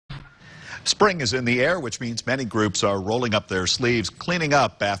Spring is in the air, which means many groups are rolling up their sleeves, cleaning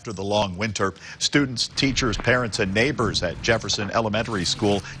up after the long winter. Students, teachers, parents, and neighbors at Jefferson Elementary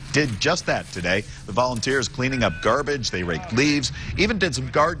School did just that today. The volunteers cleaning up garbage, they raked leaves, even did some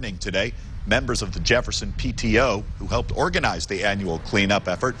gardening today. Members of the Jefferson PTO, who helped organize the annual cleanup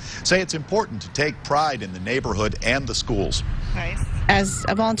effort, say it's important to take pride in the neighborhood and the schools. Nice. As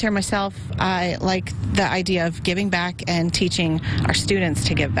a volunteer myself, I like the idea of giving back and teaching our students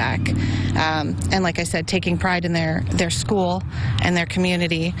to give back. And like I said, taking pride in their school and their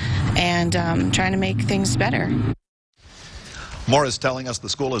community and trying to make things better. Moore is telling us the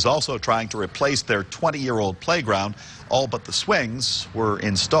school is also trying to replace their 20-year-old playground. All but the swings were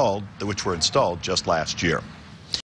installed, which were installed just last year.